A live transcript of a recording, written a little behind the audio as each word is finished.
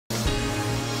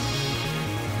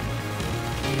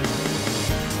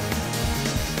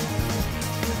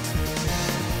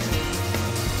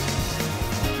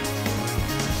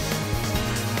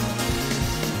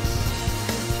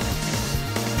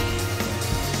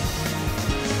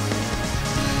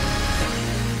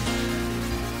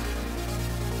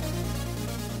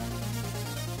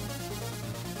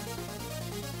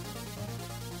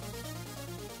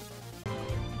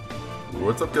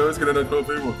What's up guys, Getting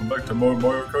Coffee, welcome back to more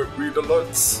Mario Kart Wii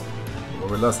Deluxe.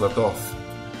 When we last left off,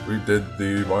 we did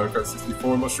the Mario Kart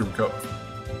 64 Mushroom Cup.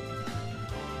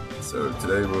 So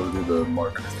today we'll do the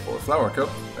Mario Kart 64 Flower Cup,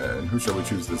 and who shall we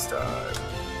choose this time?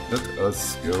 Let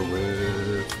us go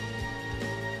with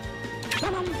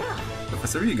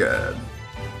Professor EGAD.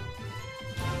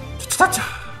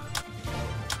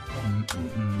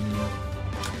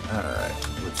 Alright,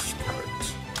 which card?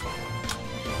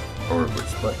 Or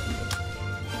which button?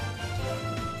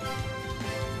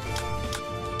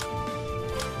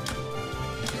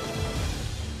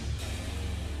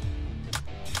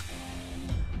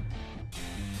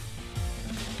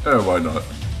 Why not?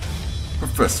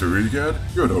 Professor EGAD?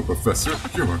 You're no professor,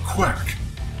 you're a quack!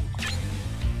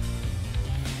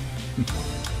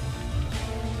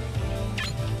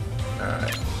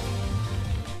 Alright.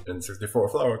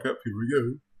 N64 Flower Cup, here we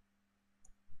go.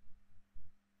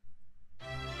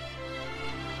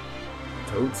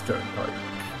 Toad's Turnpike.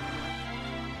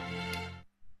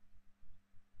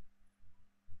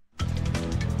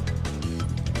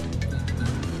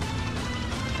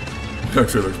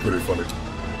 Actually looks pretty funny.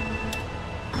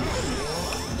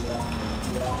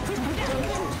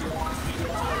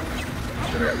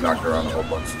 Gonna get knocked around a whole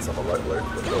bunch since I'm a lightweight,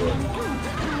 but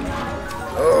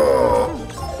oh!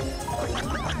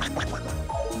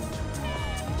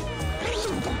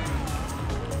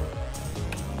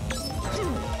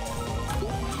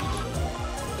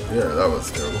 Yeah, that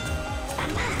was terrible.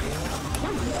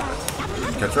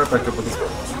 Catch right back up with the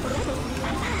sponge.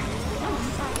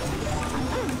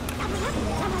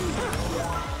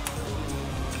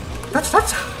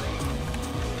 Touch!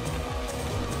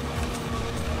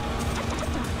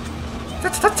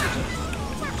 Touch!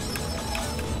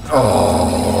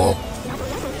 Oh!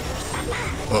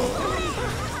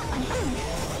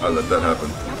 I let that happen.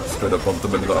 Straight up bumped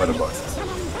them into the item boxes.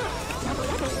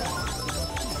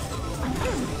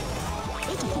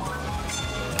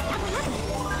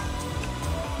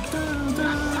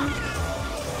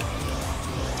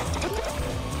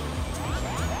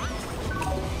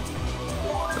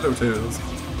 Hello, Tails.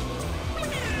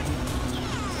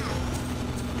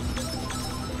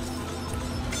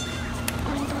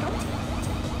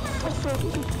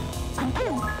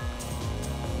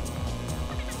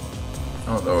 I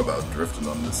don't know about drifting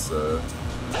on this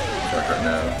track right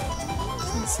now,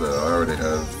 since I already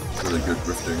have really good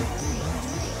drifting.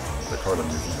 The card I'm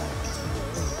using.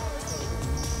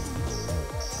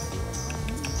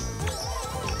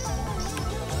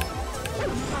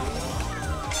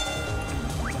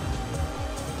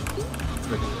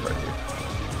 Right here.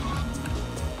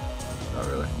 Not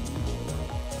really.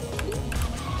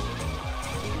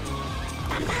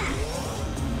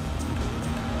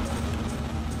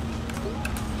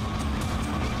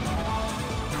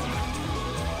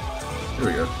 Here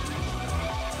we go.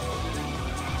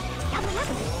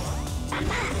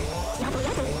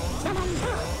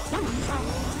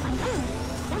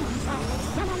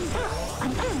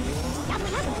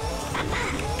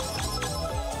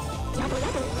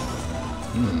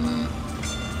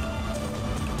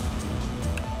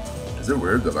 Is it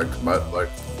weird that I might like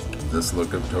this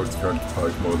look of Toad's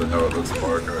Turnpike more than how it looks in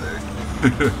Mario Kart 8?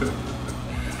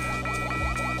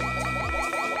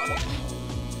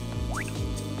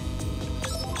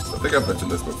 I think I've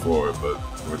mentioned this before, but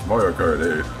with Mario Kart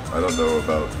 8, I don't know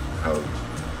about how,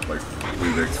 like,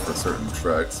 remakes for certain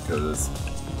tracks, because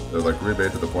they're, like,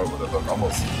 remade to the point where they look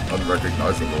almost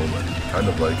unrecognizable, and kind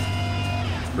of, like,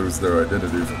 lose their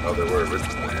identity from how they were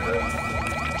originally, you know?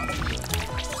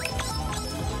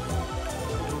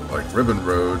 Like, Ribbon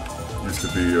Road used to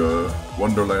be a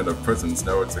wonderland of presents,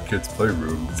 now it's a kid's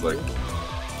playroom. It's, like,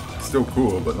 still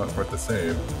cool, but not quite the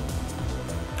same.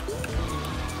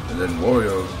 And then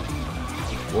Wario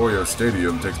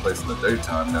Stadium takes place in the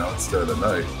daytime now instead of the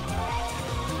night.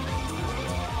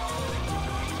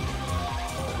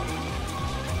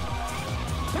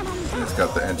 And it's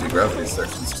got the anti-gravity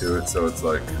sections to it, so it's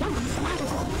like,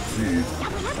 gee,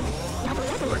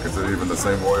 like is it even the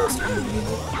same Wario Stadium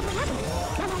anymore?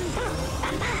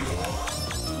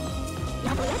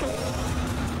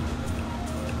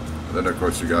 And then of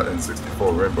course you got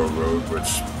N64 Rainbow Road,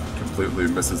 which completely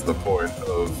misses the point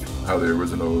of how the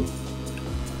original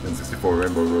N64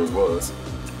 Rainbow Road was.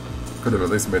 Could have at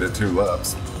least made it 2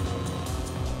 laps.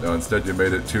 Now instead you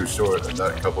made it too short, and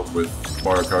that coupled with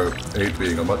Mario Kart 8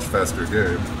 being a much faster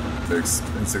game makes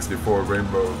N64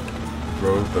 Rainbow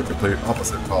Road the complete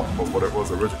opposite problem of what it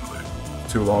was originally.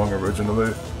 Too long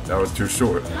originally, now it's too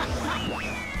short.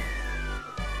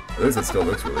 At least it still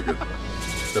looks really good.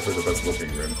 It's definitely the best looking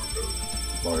Rainbow Road,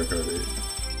 Mario Kart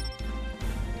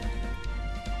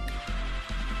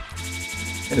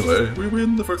 8. Anyway, we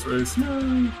win the first race,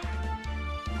 yay!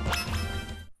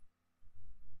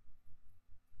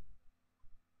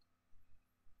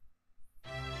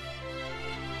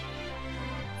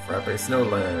 Frappe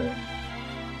Snowland.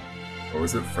 Or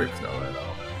was it Frappe Snowland?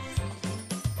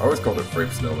 I always called it Frappe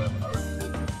Snowland when I was a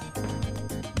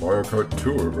kid. Mario Kart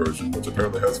Tour version, which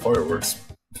apparently has fireworks.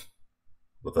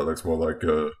 But that looks more like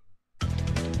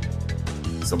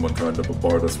someone trying to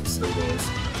bombard us with snowballs.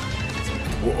 It's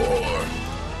like war.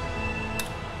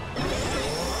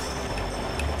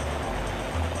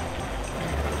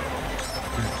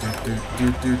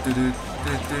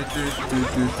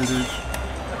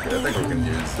 Okay, I think we can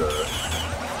use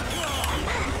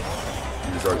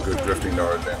our good drifting to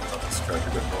our advantage on this track a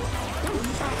bit more.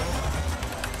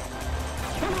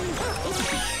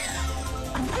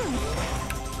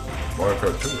 Mario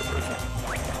Kart Tour version.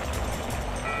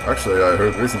 Actually, I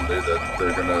heard recently that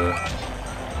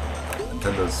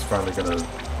Nintendo's finally gonna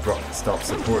stop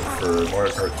support for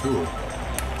Mario Kart Tour.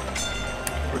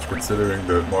 Which, considering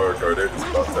that Mario Kart 8 is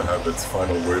about to have its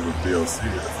final wave of DLC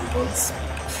in a few months,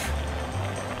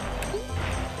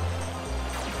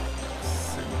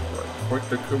 seems like quite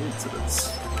the coincidence.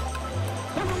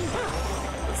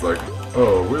 It's like,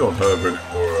 oh, we don't have any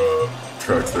more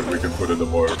tracks that we can put into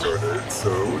Mario Kart 8, so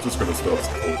we're just gonna stop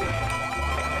supporting.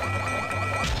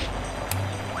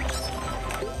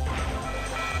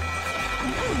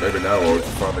 Maybe now we'll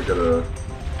finally get a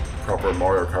proper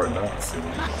Mario Kart 9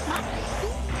 soon.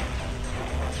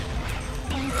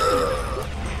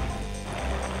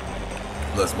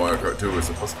 Unless Mario Kart 2 is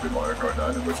supposed to be Mario Kart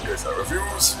 9, in which case I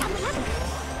refuse.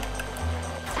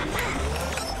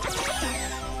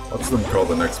 Watch them call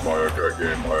the next Mario Kart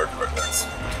game Mario Kart Next.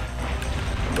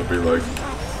 And they'll be like,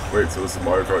 wait, so this is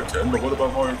Mario Kart 10, but what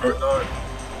about Mario Kart 9?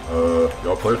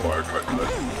 Y'all played Mario Kart 9.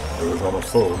 It was on a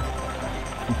phone.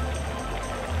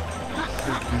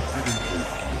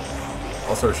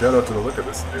 Also, shout out to the look of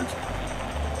this stage.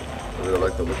 I really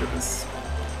like the look of this.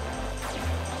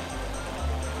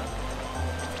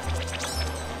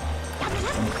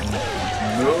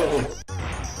 No!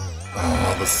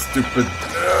 Oh, the stupid...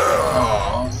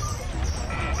 Oh.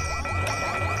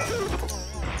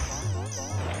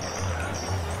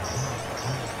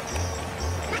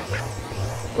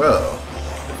 Well,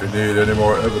 if you need any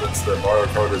more evidence that Mario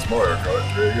Kart is Mario Kart,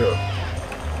 here you go.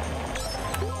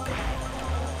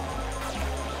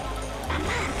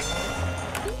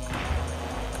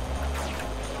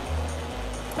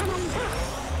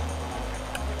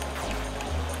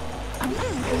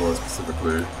 Although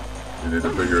specifically, you need a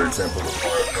bigger example of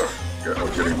Mario Kart, of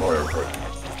getting Mario Kart.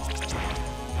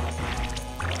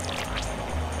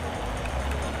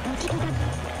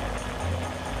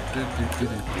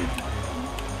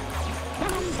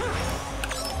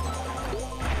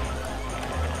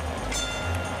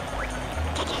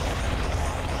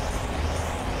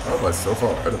 How am I so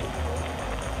far ahead of it?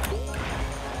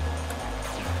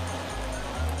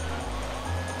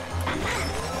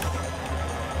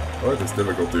 I like this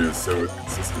difficulty is so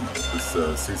inconsistent with this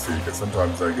CC, because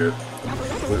sometimes I get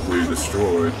completely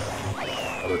destroyed,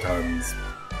 other times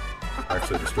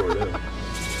actually destroyed in.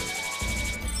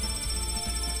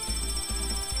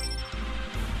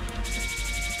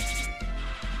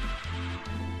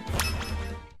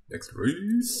 Next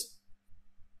race.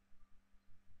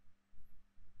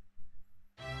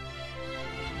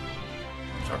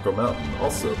 Choco Mountain,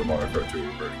 also the Mario Kart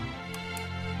 2 version.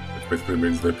 Which basically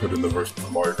means they put in the version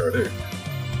of Mario Kart 8.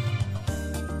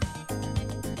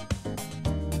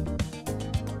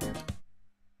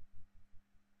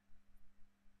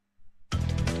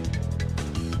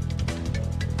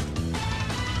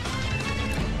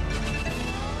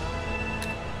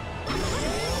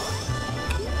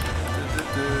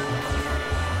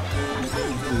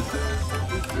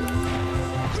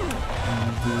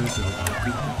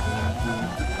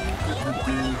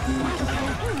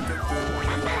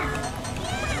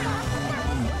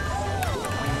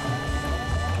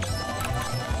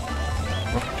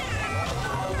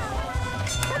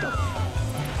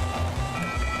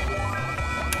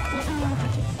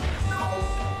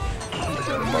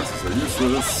 Boxes are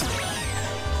useless.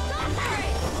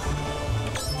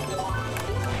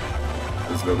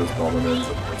 Just know this bomb ends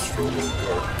up with stroller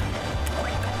car.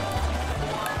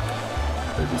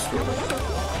 Maybe stroller.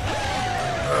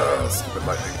 Stupid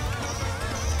lightning.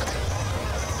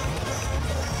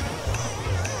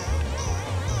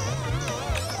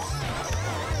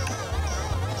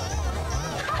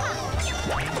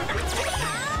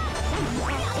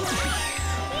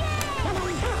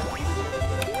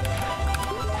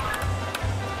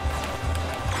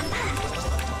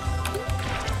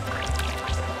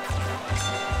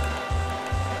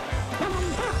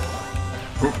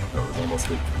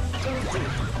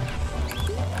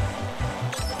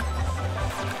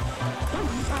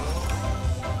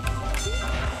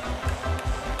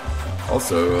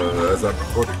 Also, as I'm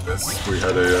recording this, we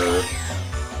had a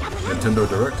Nintendo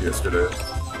Direct yesterday.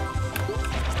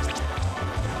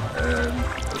 And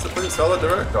it was a pretty solid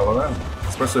Direct all around,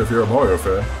 especially if you're a Mario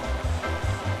fan.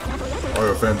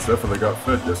 Mario fans definitely got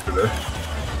fed yesterday.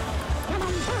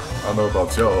 I don't know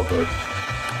about y'all, but...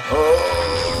 Oh!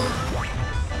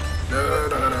 No.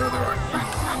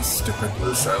 Stupid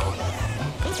blue cell.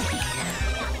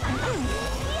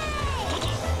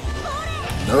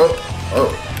 No!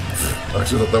 Oh. I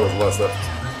actually thought that was the last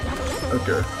episode.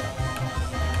 Okay.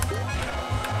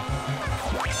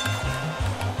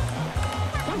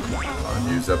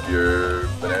 Use up your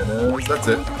bananas. That's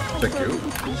it. Thank you.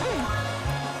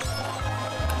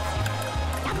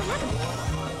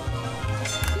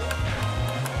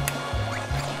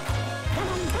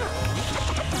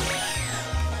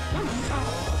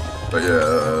 But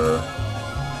yeah,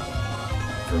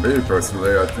 for me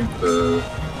personally, I think the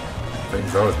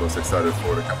things I was most excited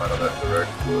for to come out of that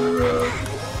Direct were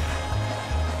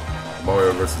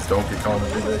Mario vs. Donkey Kong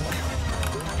remake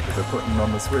that they're putting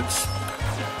on the Switch,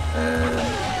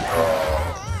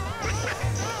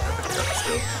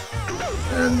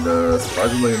 and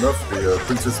surprisingly enough, the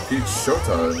Princess Peach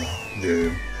Showtime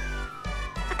game.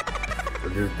 The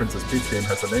new Princess Peach game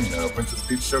has a name now, Princess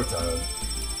Peach Showtime.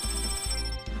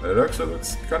 And it actually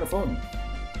looks kind of fun.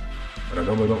 And I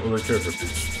normally don't really care for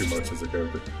Peach too much as a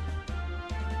character.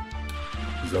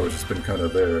 She's always just been kind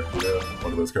of there, you know?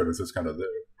 One of those characters that's kind of there.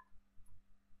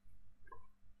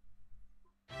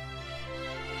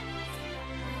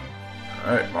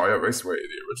 Alright, Mario Raceway,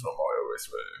 the original Mario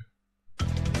Raceway.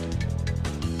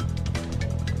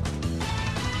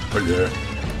 Oh yeah.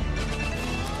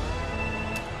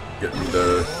 Getting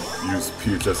to use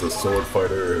Peach as a sword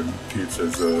fighter and Peach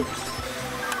as a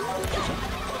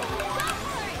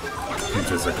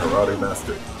karate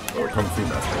master. Or kung fu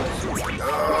master.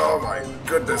 Oh my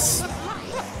goodness!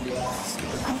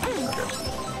 Okay.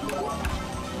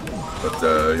 But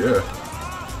yeah.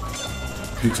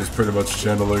 Peach is pretty much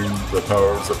channeling the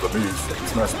powers of the Mii's from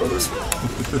Smash Brothers.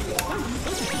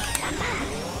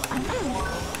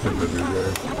 In the new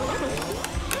game.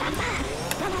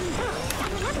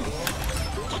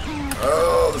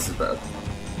 Oh, this is bad.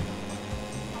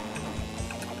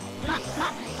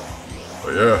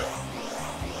 Oh yeah.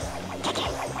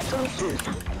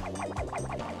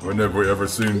 When have we ever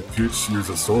seen Peach use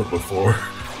a sword before?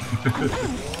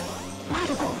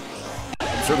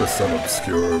 I'm sure there's some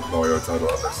obscure Mario title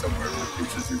out there somewhere where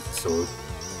Peach has used a sword.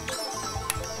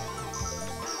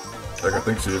 Like, I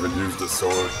think she even used a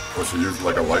sword, or she used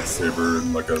like a lightsaber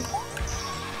in like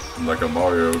a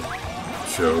Mario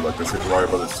show, like the Super Mario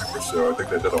Brothers Super Show. I think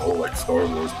they did a whole like Star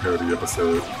Wars parody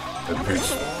episode, and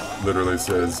Peach literally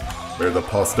says, "May the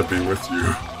pasta be with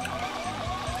you."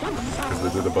 Because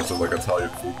they did a bunch of like Italian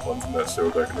food puns in that show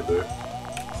back in the day.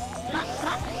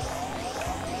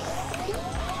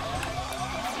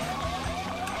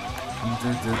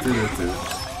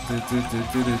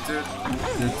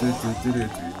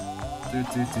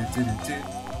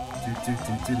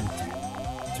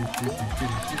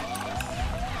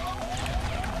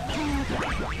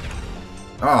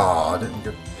 Ah, I didn't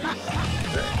get.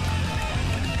 Dang.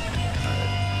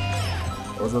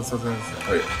 What was that supposed to say?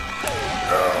 Oh yeah.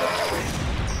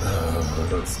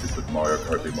 That stupid Mario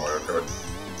Kart be Mario Kart.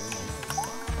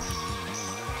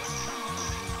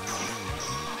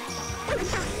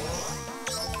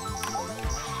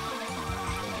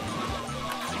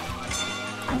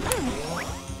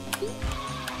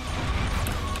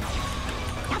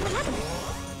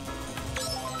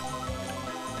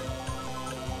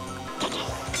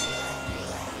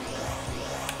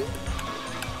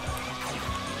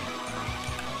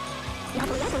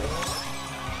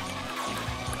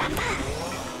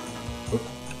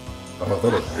 Oh, I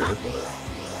thought I could get hit by it.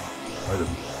 I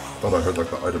didn't. Thought I heard like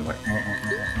the item like.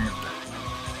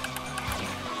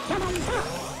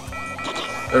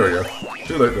 There we go.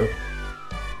 Too late though.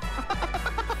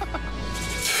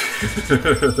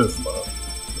 That's loud.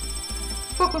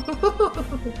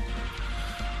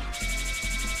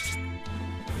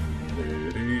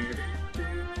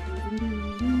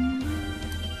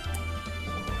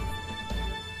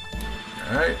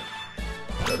 Alright.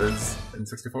 That is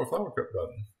N64 Flower Cup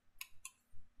done.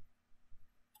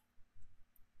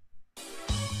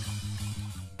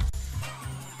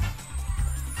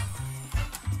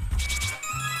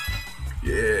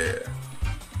 Yeah.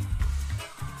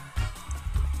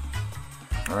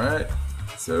 Alright,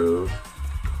 so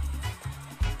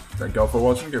Thank y'all for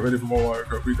watching. Get ready for more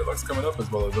Kart Wii Deluxe coming up,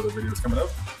 as well as other videos coming up.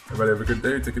 Everybody have a good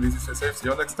day. Take it easy, stay safe. See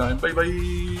y'all next time. Bye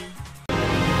bye.